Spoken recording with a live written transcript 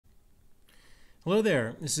Hello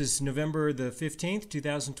there. This is November the 15th,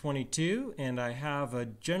 2022, and I have a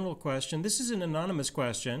general question. This is an anonymous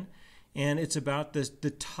question, and it's about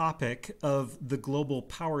the topic of the global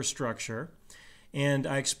power structure. And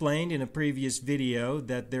I explained in a previous video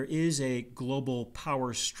that there is a global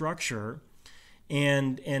power structure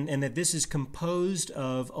and that this is composed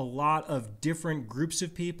of a lot of different groups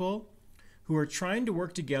of people who are trying to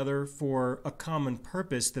work together for a common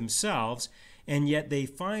purpose themselves, and yet they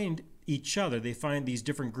find these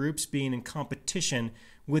different groups being in competition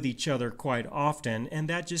with each other quite often, and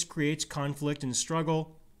that just creates conflict and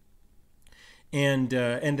struggle. And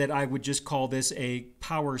that I would just call this a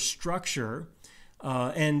power structure.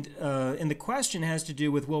 And the question has to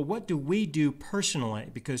do with, well, what do we do personally?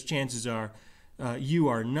 Because chances are you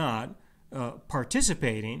are not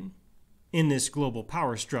participating in this global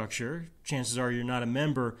power structure. Chances are you're not a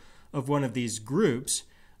member of one of these groups.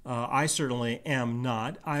 I certainly am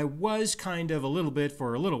not. I was kind of a little bit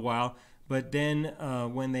for a little while, but then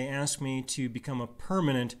when they asked me to become a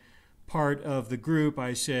permanent part of the group,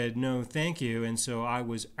 I said no, thank you, and so I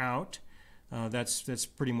was out. That's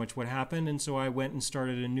pretty much what happened, and so I went and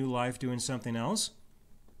started a new life doing something else.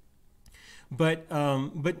 But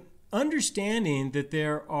understanding that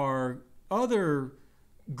there are other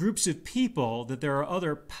groups of people, that there are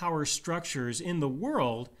other power structures in the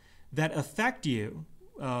world that affect you.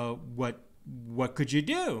 What could you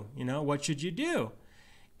do? What should you do?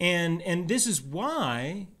 And this is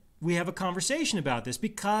why we have a conversation about this,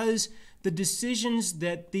 because the decisions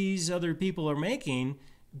that these other people are making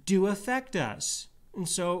do affect us. And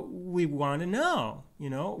so we want to know,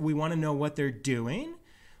 we want to know what they're doing.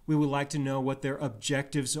 We would like to know what their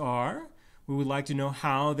objectives are. We would like to know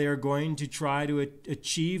how they're going to try to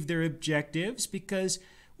achieve their objectives, because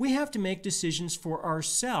we have to make decisions for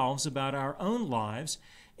ourselves about our own lives,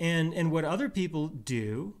 and what other people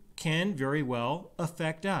do can very well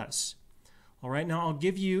affect us. All right, now I'll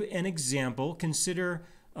give you an example. Consider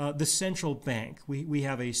the central bank. We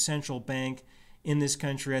have a central bank in this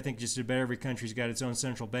country. I think just about every country's got its own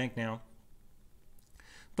central bank now.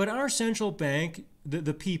 But our central bank,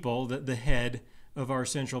 the people, the head of our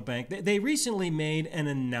central bank, they recently made an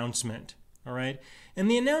announcement. All right, and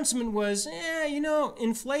the announcement was,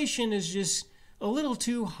 inflation is just a little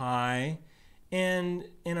too high, and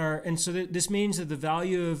so this means that the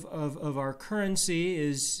value of our currency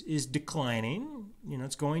is declining.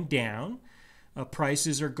 It's going down.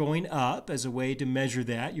 Prices are going up as a way to measure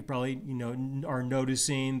that. You probably are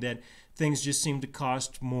noticing that things just seem to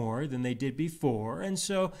cost more than they did before, and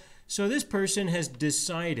so this person has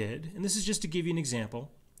decided, and this is just to give you an example.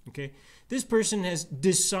 Okay, this person has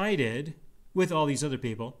decided, with all these other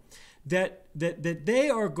people, that they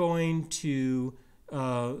are going to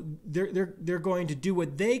they're going to do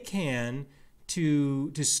what they can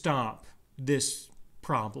to stop this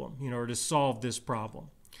problem, or to solve this problem.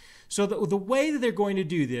 So the way that they're going to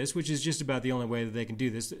do this, which is just about the only way that they can do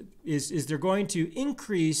this, is they're going to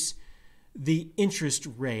increase the interest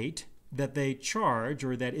rate that they charge,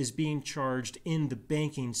 or that is being charged in the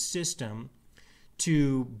banking system,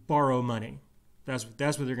 to borrow money. That's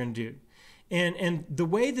what they're going to do. And the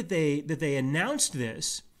way that they announced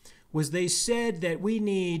this was, they said that we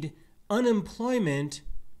need unemployment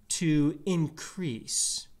to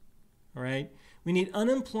increase. All right? We need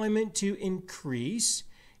unemployment to increase,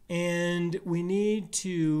 and we need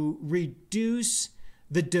to reduce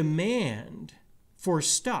the demand for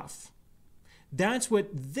stuff. That's what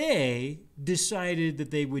they decided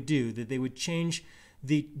that they would do, that they would change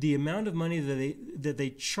the amount of money that they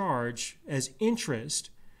charge as interest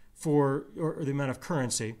for, or the amount of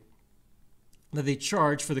currency that they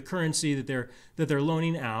charge for the currency that they're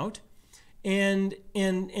loaning out, and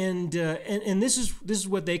this is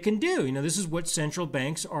what they can do. This is what central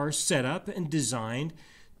banks are set up and designed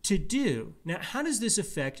to do. Now, how does this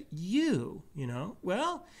affect you?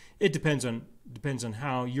 Well, it depends on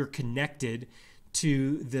how you're connected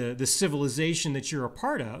to the civilization that you're a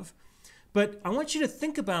part of. But I want you to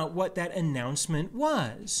think about what that announcement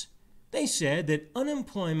was. They said that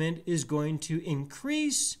unemployment is going to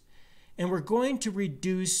increase, and we're going to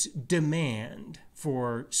reduce demand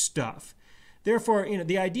for stuff. Therefore,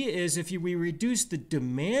 the idea is, if we reduce the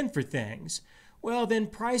demand for things, well, then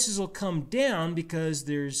prices will come down, because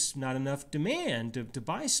there's not enough demand to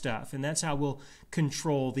buy stuff, and that's how we'll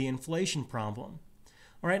control the inflation problem.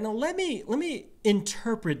 All right, now let me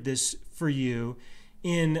interpret this for you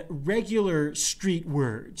in regular street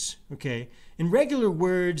words, okay? In regular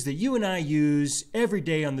words that you and I use every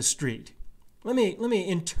day on the street. Let me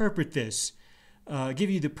interpret this, give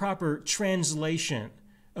you the proper translation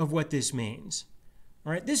of what this means.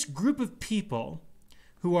 All right, this group of people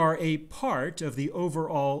who are a part of the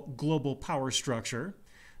overall global power structure.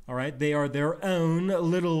 All right, they are their own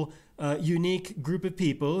little unique group of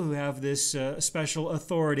people who have this special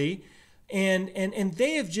authority, and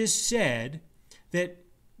they have just said that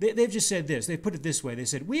they've just said this. They put it this way. They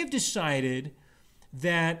said, we have decided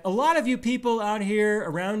that a lot of you people out here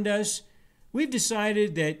around us, we've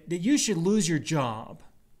decided that you should lose your job.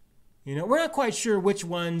 You know, we're not quite sure which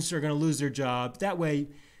ones are going to lose their job. That way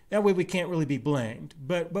we can't really be blamed.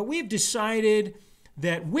 But we've decided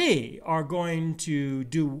that we are going to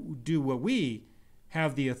do what we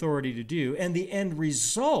have the authority to do. And the end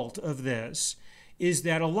result of this is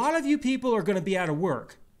that a lot of you people are going to be out of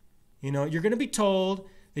work. You know, you're going to be told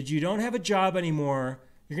that you don't have a job anymore.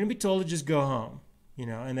 You're going to be told to just go home, you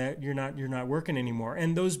know, and that you're not working anymore.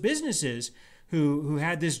 And those businesses who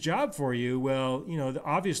had this job for you, well, you know,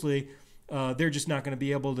 obviously they're just not going to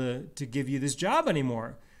be able to give you this job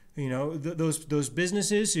anymore. You know, those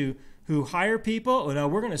businesses who hire people, oh, no,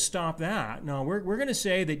 we're going to stop that. No, we're going to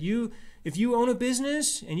say that if you own a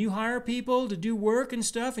business and you hire people to do work and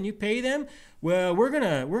stuff and you pay them, well, we're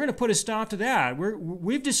gonna put a stop to that.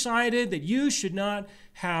 We've decided that you should not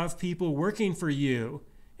have people working for you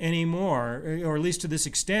anymore, or at least to this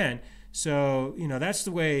extent. So, you know, that's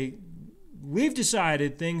the way we've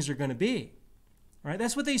decided things are going to be. All right,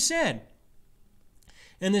 that's what they said.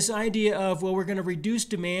 And this idea of, well, we're going to reduce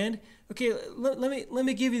demand. Okay, let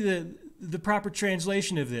me give you the proper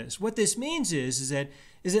translation of this. What this means is that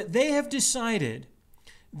they have decided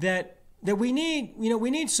that we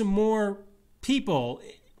need some more people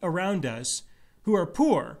around us who are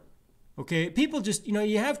poor. Okay, people just, you know,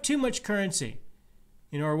 you have too much currency,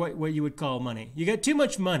 you know, or what you would call money. You got too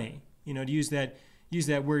much money, you know, to use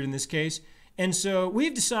that word in this case. And so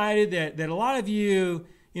we've decided that a lot of you,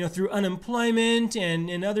 you know, through unemployment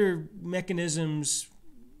and other mechanisms,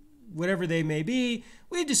 whatever they may be,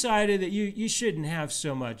 we've decided that you shouldn't have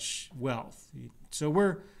so much wealth. So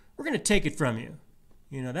we're going to take it from you.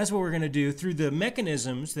 You know, that's what we're going to do through the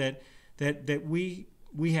mechanisms that we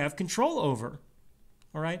have control over.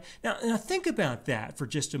 All right? Now think about that for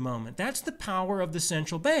just a moment. That's the power of the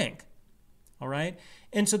central bank. All right?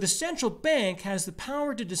 And so the central bank has the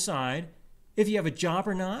power to decide if you have a job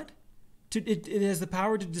or not. It has the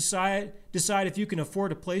power to decide if you can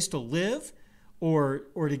afford a place to live or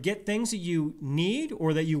to get things that you need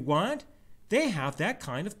or that you want. They have that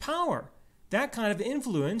kind of power, that kind of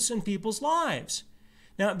influence in people's lives.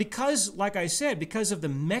 Now, because, like I said, because of the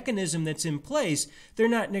mechanism that's in place, they're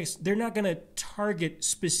not going to target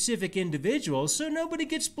specific individuals, so nobody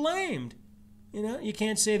gets blamed. You know, you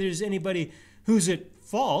can't say there's anybody who's at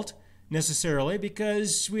fault necessarily,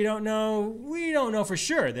 because we don't know for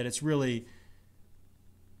sure that it's really,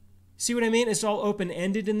 see what I mean? It's all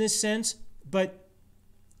open-ended in this sense, but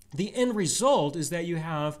the end result is that you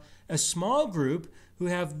have a small group who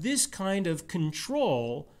have this kind of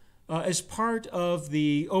control as part of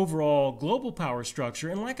the overall global power structure.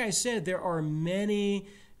 And like I said, there are many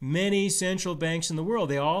central banks in the world.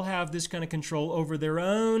 They all have this kind of control over their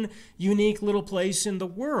own unique little place in the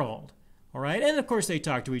world. All right, and of course they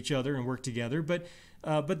talk to each other and work together, but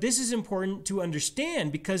this is important to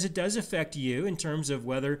understand because it does affect you in terms of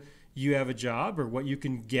whether you have a job or what you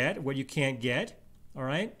can get, what you can't get. All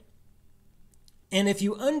right, and if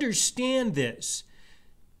you understand this,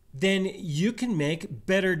 then you can make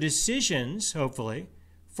better decisions, hopefully,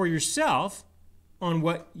 for yourself on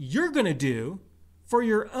what you're going to do for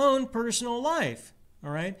your own personal life.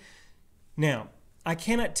 All right, now I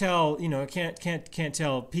cannot tell, you know, I can't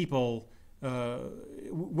tell people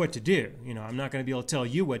what to do. You know, I'm not going to be able to tell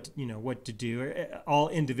you what to do. All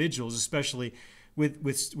individuals, especially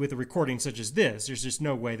with a recording such as this, there's just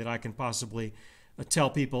no way that I can possibly tell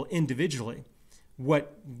people individually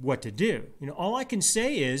what to do. You know, all I can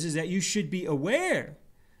say is that you should be aware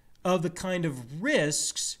of the kind of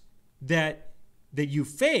risks that you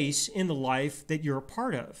face in the life that you're a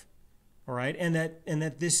part of. All right, and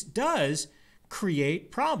that this does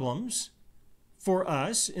create problems for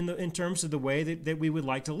us in terms of the way that we would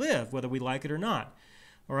like to live, whether we like it or not.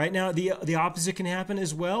 All right, now the opposite can happen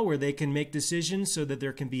as well, where they can make decisions so that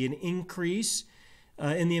there can be an increase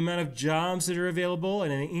in the amount of jobs that are available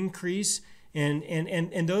and an increase,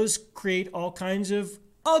 and those create all kinds of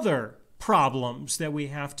other problems that we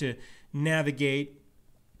have to navigate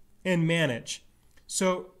and manage.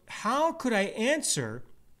 So how could I answer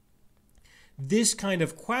this kind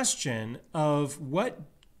of question of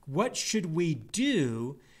what should we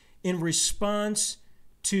do in response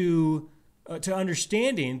to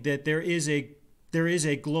understanding that there is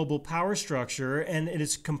a global power structure, and it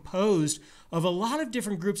is composed of a lot of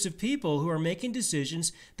different groups of people who are making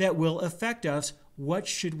decisions that will affect us what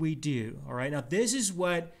should we do? All right. Now, this is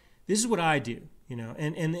what I do,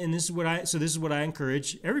 and this is what I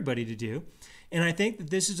encourage everybody to do. And I think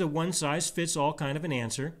that this is a one-size-fits-all kind of an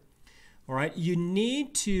answer. All right. You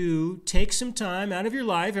need to take some time out of your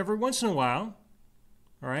life every once in a while.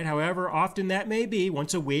 All right. However often that may be,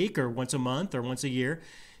 once a week or once a month or once a year,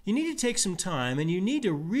 you need to take some time and you need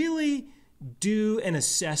to really do an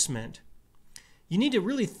assessment. You need to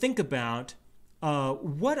really think about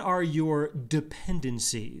what are your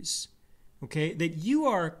dependencies, okay? That you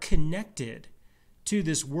are connected to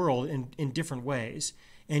this world in different ways,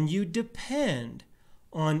 and you depend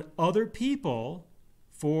on other people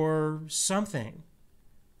for something,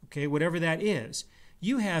 okay? Whatever that is.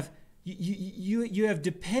 You have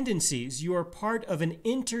dependencies. You are part of an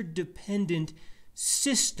interdependent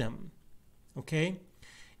system, okay?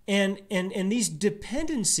 And these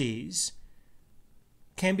dependencies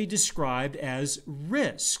can be described as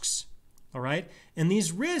risks, all right? And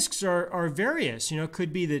these risks are various. It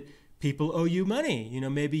could be that people owe you money.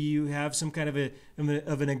 Maybe you have some kind of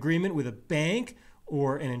an agreement with a bank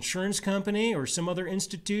or an insurance company or some other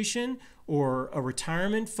institution or a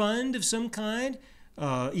retirement fund of some kind.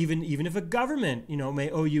 Even if a government,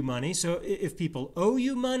 may owe you money. So if people owe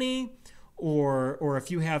you money, or if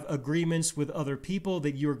you have agreements with other people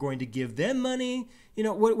that you're going to give them money,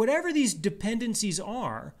 whatever these dependencies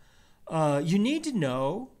are, you need to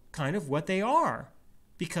know kind of what they are,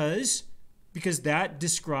 because that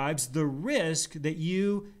describes the risk that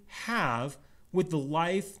you have with the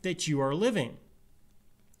life that you are living.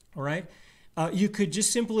 All right? You could just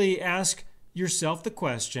simply ask yourself the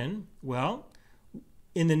question, well,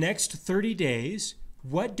 in the next 30 days,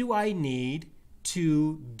 what do I need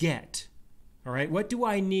to get? All right, what do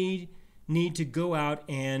I need to go out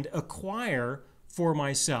and acquire for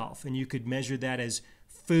myself? And you could measure that as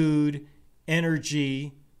food,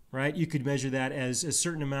 energy, right? You could measure that as a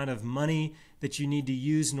certain amount of money that you need to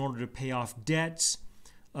use in order to pay off debts.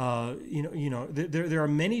 There are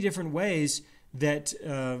many different ways that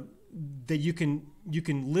you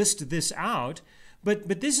can list this out.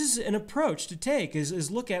 But this is an approach to take,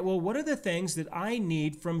 is look at, well, what are the things that I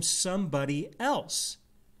need from somebody else?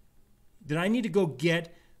 That I need to go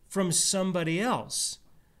get from somebody else,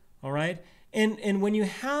 all right? And when you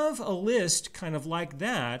have a list kind of like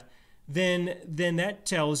that, then that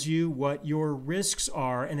tells you what your risks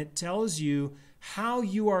are, and it tells you how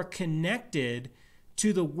you are connected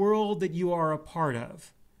to the world that you are a part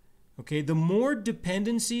of, okay? The more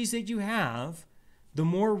dependencies that you have, the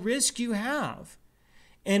more risk you have.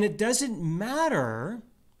 And it doesn't matter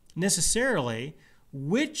necessarily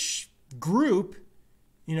which group,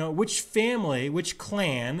 which family, which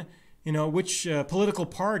clan, which political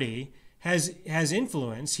party has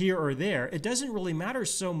influence here or there. It doesn't really matter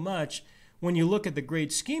so much when you look at the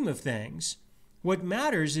great scheme of things. What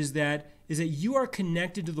matters is that you are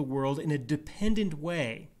connected to the world in a dependent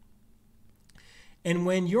way. And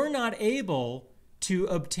when you're not able to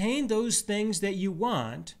obtain those things that you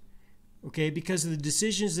want, okay, because of the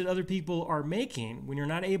decisions that other people are making, when you're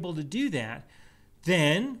not able to do that,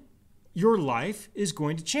 then your life is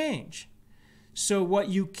going to change. So what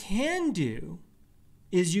you can do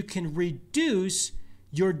is you can reduce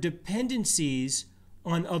your dependencies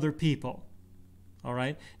on other people. All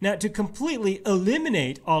right? Now, to completely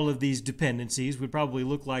eliminate all of these dependencies would probably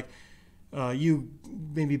look like you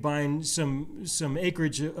maybe buying some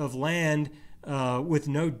acreage of land with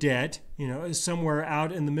no debt, somewhere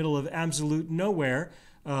out in the middle of absolute nowhere,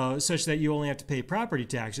 such that you only have to pay property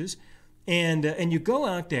taxes. And you go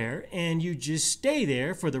out there and you just stay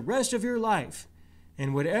there for the rest of your life.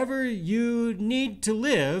 And whatever you need to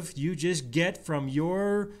live, you just get from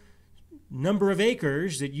your number of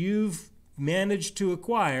acres that you've managed to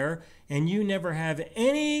acquire, and you never have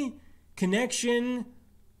any connection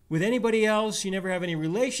with anybody else. You never have any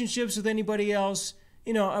relationships with anybody else.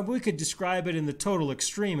 We could describe it in the total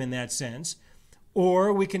extreme in that sense,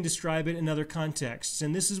 or we can describe it in other contexts.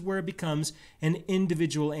 And this is where it becomes an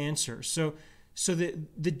individual answer. So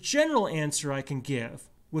the general answer I can give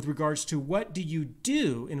with regards to what do you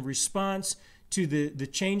do in response to the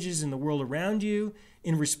changes in the world around you,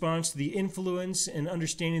 in response to the influence and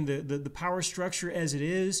understanding the power structure as it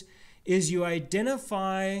is you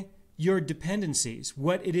identify your dependencies,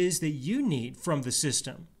 what it is that you need from the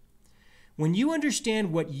system. When you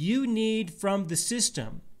understand what you need from the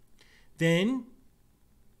system, then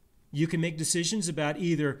you can make decisions about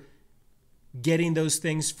either getting those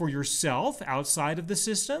things for yourself outside of the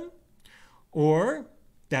system, or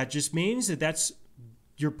that just means that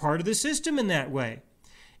you're part of the system in that way.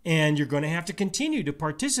 And you're going to have to continue to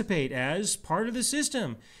participate as part of the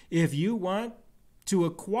system if you want to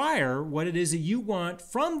acquire what it is that you want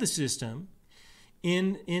from the system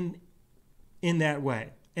in that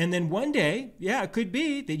way. And then one day, yeah, it could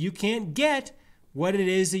be that you can't get what it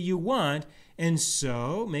is that you want, and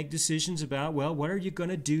so make decisions about, well, what are you going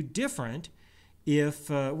to do different if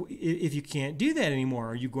you can't do that anymore?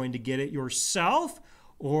 Are you going to get it yourself,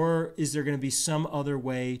 or is there going to be some other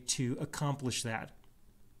way to accomplish that?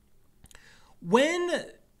 When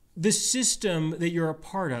the system that you're a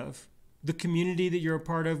part of, the community that you're a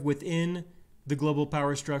part of within the global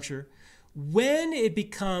power structure, when it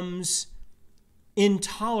becomes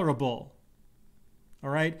intolerable, all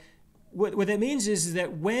right, what that means is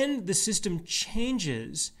that when the system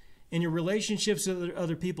changes and your relationships with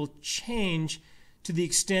other people change to the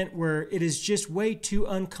extent where it is just way too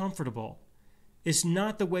uncomfortable, it's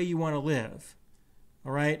not the way you want to live,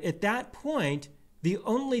 all right, at that point, the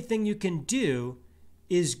only thing you can do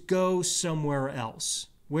is go somewhere else,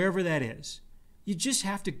 wherever that is. You just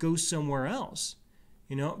have to go somewhere else,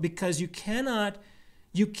 because you cannot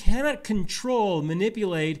control,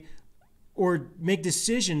 manipulate, or make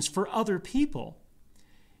decisions for other people.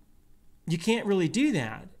 You can't really do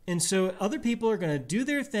that. And so other people are going to do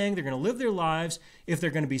their thing. They're going to live their lives. If they're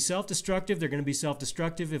going to be self-destructive, they're going to be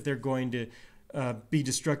self-destructive. If they're going to be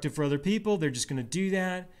destructive for other people, they're just going to do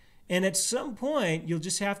that. And at some point, you'll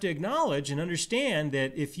just have to acknowledge and understand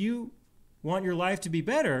that if you want your life to be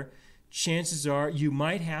better, chances are you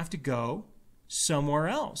might have to go somewhere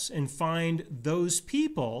else and find those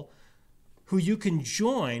people who you can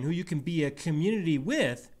join, who you can be a community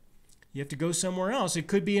with. You have to go somewhere else. It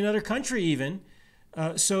could be another country even,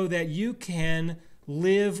 so that you can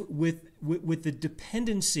live with the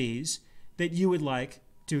dependencies that you would like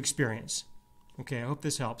to experience. Okay, I hope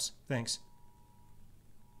this helps. Thanks.